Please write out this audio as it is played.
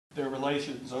their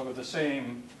relations over the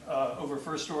same, over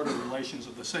first order relations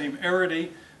of the same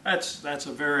arity. That's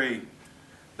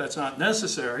not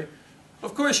necessary.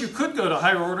 Of course, you could go to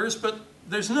higher orders, but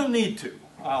there's no need to,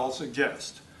 I'll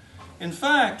suggest. In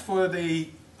fact, for the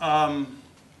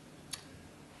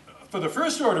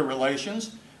first order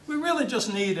relations, we really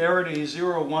just need arities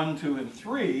 0, 1, 2, and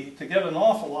 3 to get an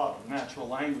awful lot of natural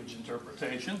language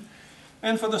interpretation.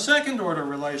 And for the second order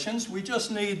relations, we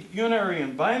just need unary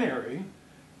and binary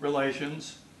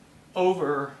relations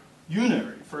over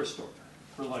unary first order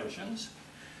relations.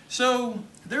 So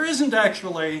there isn't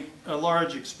actually a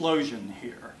large explosion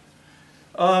here.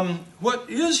 What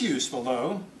is useful,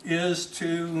 though, is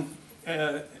to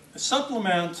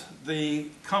supplement the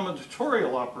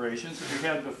combinatorial operations that we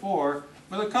had before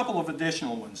with a couple of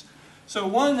additional ones. So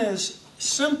one is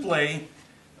simply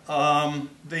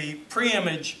the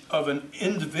preimage of an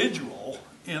individual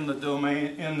in the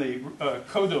domain, in the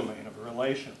codomain of a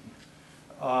relation,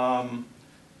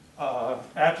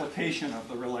 application of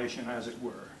the relation, as it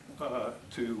were, of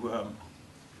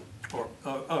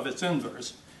its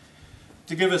inverse,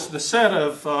 to give us the set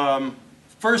of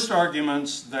first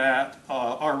arguments that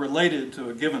are related to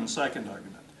a given second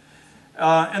argument.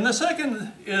 And the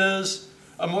second is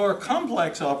a more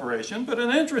complex operation, but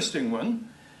an interesting one,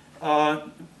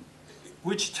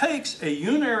 which takes a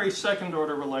unary second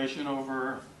order relation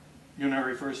over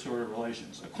unary first order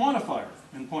relations, a quantifier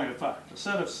in point of fact, a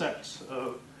set of sets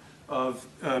of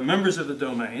members of the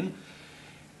domain.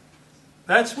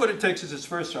 That's what it takes as its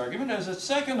first argument. As its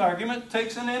second argument, it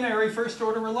takes an n-ary first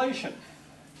order relation.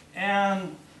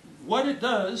 And what it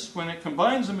does when it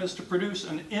combines them is to produce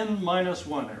an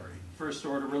n-1-ary first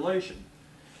order relation,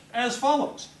 as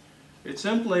follows. It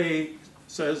simply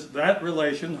says that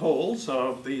relation holds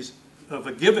of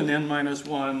a given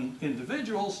n-1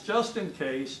 individuals, just in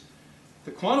case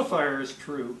the quantifier is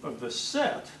true of the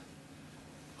set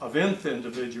of nth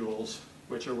individuals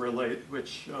which are related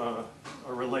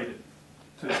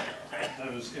to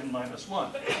those n-1.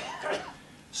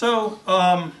 So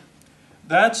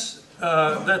that's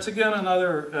again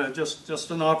another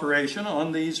just an operation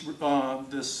on these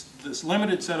this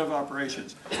limited set of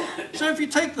operations. So if you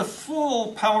take the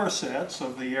full power sets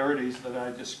of the arities that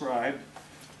I described,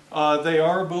 they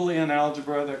are Boolean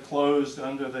algebra. They're closed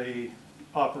under the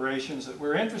operations that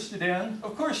we're interested in.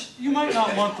 Of course, you might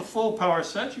not want the full power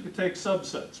sets. You could take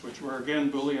subsets, which were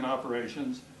again Boolean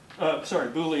operations.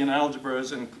 Boolean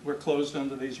algebras, and we're closed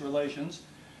under these relations.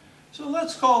 So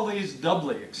let's call these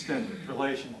doubly extended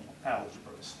relational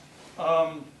algebras.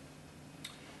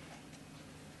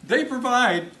 They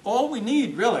provide all we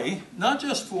need, really, not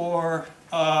just for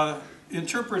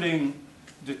interpreting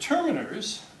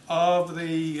determiners of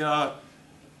the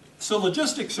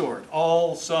syllogistic sort,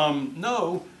 all, some,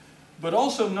 no, but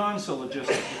also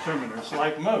non-syllogistic determiners,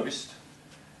 like most,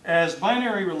 as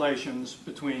binary relations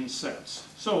between sets.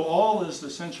 So all is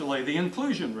essentially the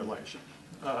inclusion relation.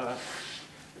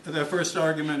 The first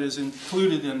argument is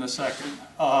included in the second.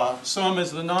 Some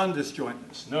is the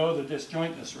non-disjointness. No, the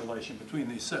disjointness relation between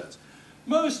these sets.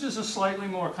 Most is a slightly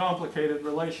more complicated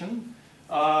relation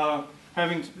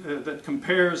that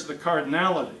compares the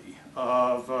cardinality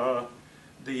of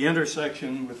the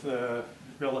intersection with the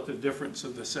relative difference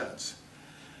of the sets.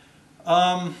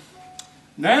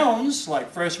 Nouns, like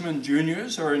freshmen,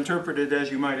 juniors, are interpreted, as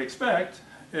you might expect,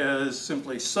 as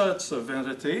simply sets of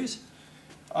entities.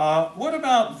 What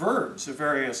about verbs of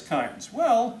various kinds?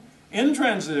 Well,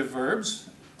 intransitive verbs,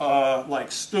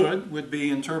 like stood, would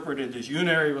be interpreted as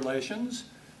unary relations.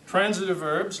 Transitive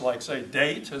verbs, like, say,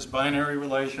 date, as binary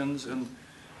relations. And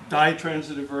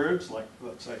ditransitive verbs, like,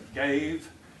 let's say, gave,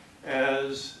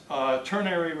 as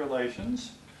ternary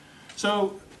relations.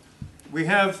 So we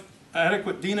have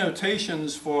adequate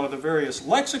denotations for the various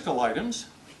lexical items.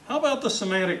 How about the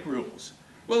semantic rules?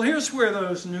 Well, here's where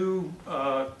those new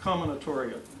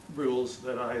combinatorial rules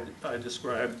that I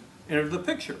described enter the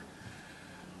picture.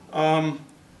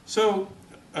 So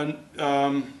a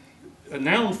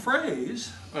noun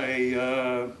phrase,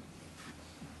 a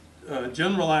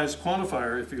generalized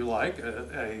quantifier, if you like,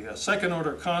 a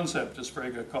second-order concept, as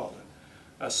Frege called it,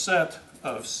 a set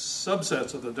of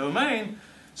subsets of the domain,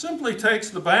 simply takes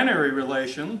the binary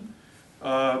relation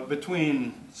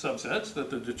between subsets that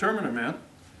the determiner meant,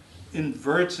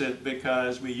 inverts it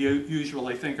because we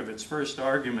usually think of its first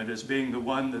argument as being the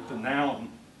one that the noun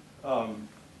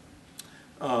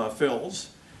fills,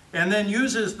 and then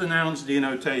uses the noun's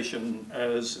denotation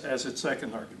as its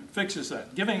second argument, fixes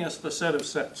that, giving us the set of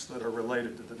sets that are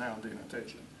related to the noun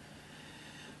denotation.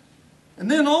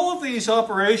 And then all of these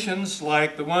operations,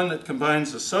 like the one that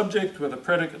combines the subject with a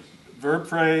predicate verb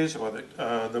phrase, or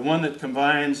the one that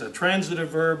combines a transitive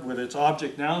verb with its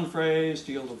object-noun phrase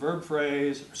to yield a verb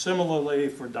phrase. Similarly,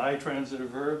 for ditransitive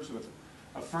verbs with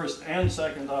a first and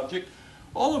second object.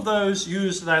 All of those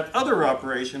use that other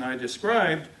operation I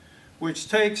described, which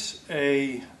takes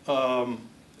a full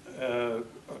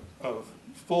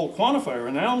quantifier,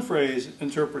 a noun phrase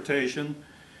interpretation,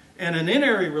 and an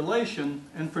in-array relation,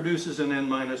 and produces an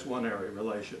n-1 array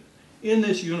relation in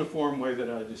this uniform way that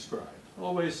I described.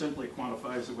 Always simply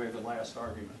quantifies the way the last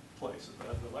argument places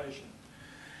that relation.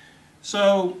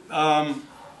 So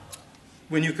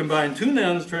when you combine two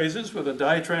noun phrases with a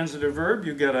ditransitive verb,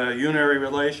 you get a unary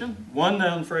relation. One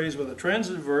noun phrase with a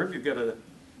transitive verb, you get a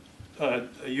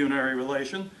unary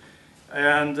relation.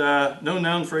 And no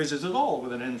noun phrases at all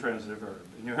with an intransitive verb.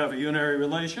 And you have a unary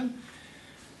relation.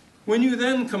 When you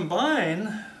then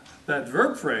combine that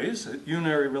verb phrase, a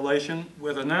unary relation,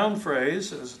 with a noun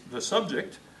phrase as the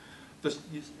subject,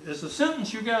 as the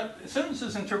sentence you get,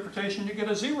 sentence's interpretation, you get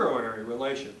a zero-array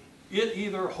relation. It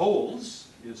either holds,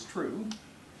 is true,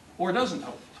 or doesn't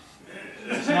hold.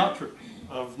 It's not true,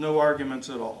 of no arguments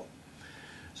at all.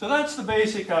 So that's the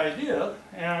basic idea,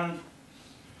 and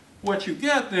what you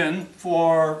get then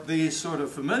for these sort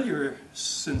of familiar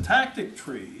syntactic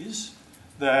trees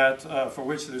that for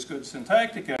which there's good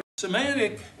syntactic evidence,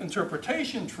 semantic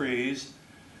interpretation trees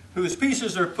whose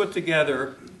pieces are put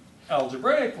together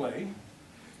algebraically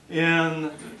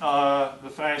in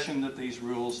the fashion that these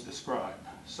rules describe.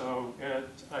 So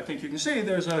I think you can see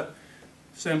there's a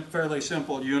fairly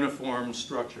simple uniform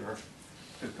structure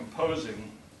to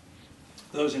composing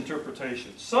those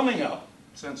interpretations. Summing up,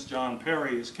 since John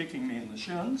Perry is kicking me in the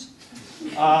shins,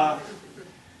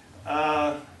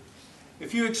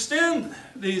 if you extend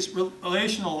these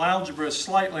relational algebras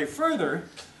slightly further,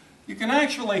 you can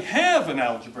actually have an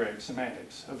algebraic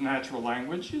semantics of natural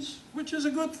languages, which is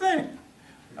a good thing.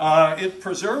 It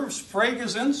preserves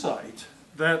Frege's insight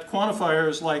that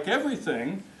quantifiers like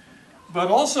everything, but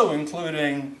also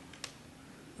including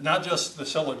not just the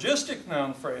syllogistic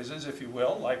noun phrases, if you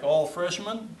will, like all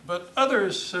freshmen, but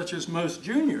others such as most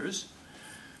juniors.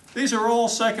 These are all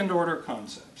second-order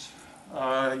concepts.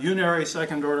 Unary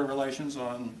second-order relations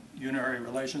on unary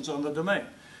relations on the domain.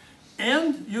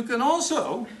 And you can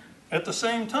also, at the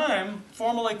same time,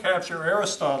 formally capture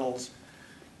Aristotle's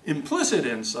implicit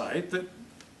insight that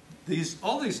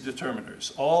all these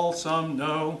determiners, all, some,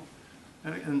 no,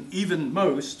 and even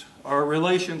most, are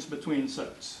relations between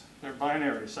sets. They're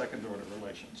binary second-order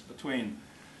relations between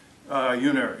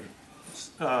unary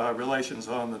relations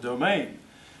on the domain.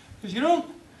 Because you don't,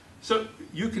 so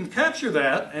you can capture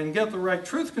that and get the right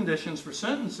truth conditions for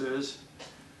sentences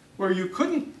where you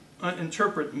couldn't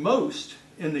interpret most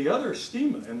in the other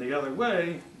schema, in the other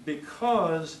way,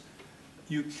 because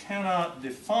you cannot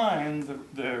define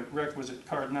the requisite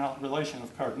relation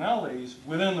of cardinalities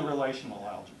within the relational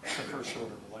algebra, the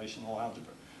first-order relational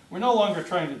algebra. We're no longer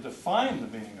trying to define the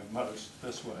meaning of most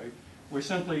this way. We're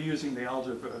simply using the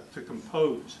algebra to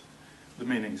compose the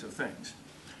meanings of things.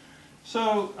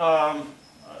 So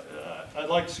I'd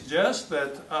like to suggest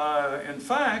that, in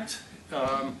fact,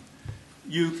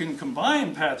 you can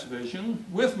combine Pat's vision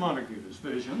with Montague's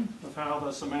vision of how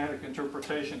the semantic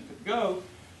interpretation could go.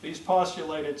 These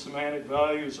postulated semantic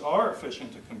values are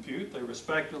efficient to compute. They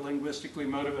respect the linguistically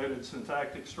motivated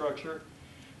syntactic structure.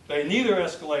 They neither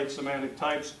escalate semantic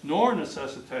types nor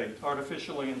necessitate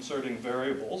artificially inserting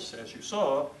variables, as you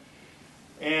saw.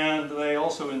 And they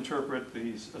also interpret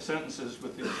these sentences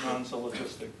with these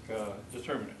non-syllogistic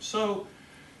determinants. So,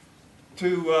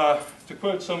 to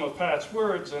quote some of Pat's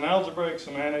words, in algebraic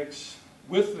semantics,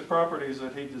 with the properties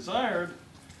that he desired,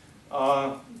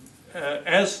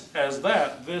 as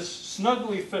that, this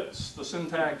snugly fits the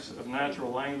syntax of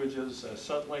natural languages as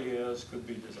subtly as could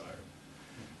be desired.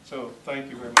 So, thank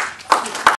you very much.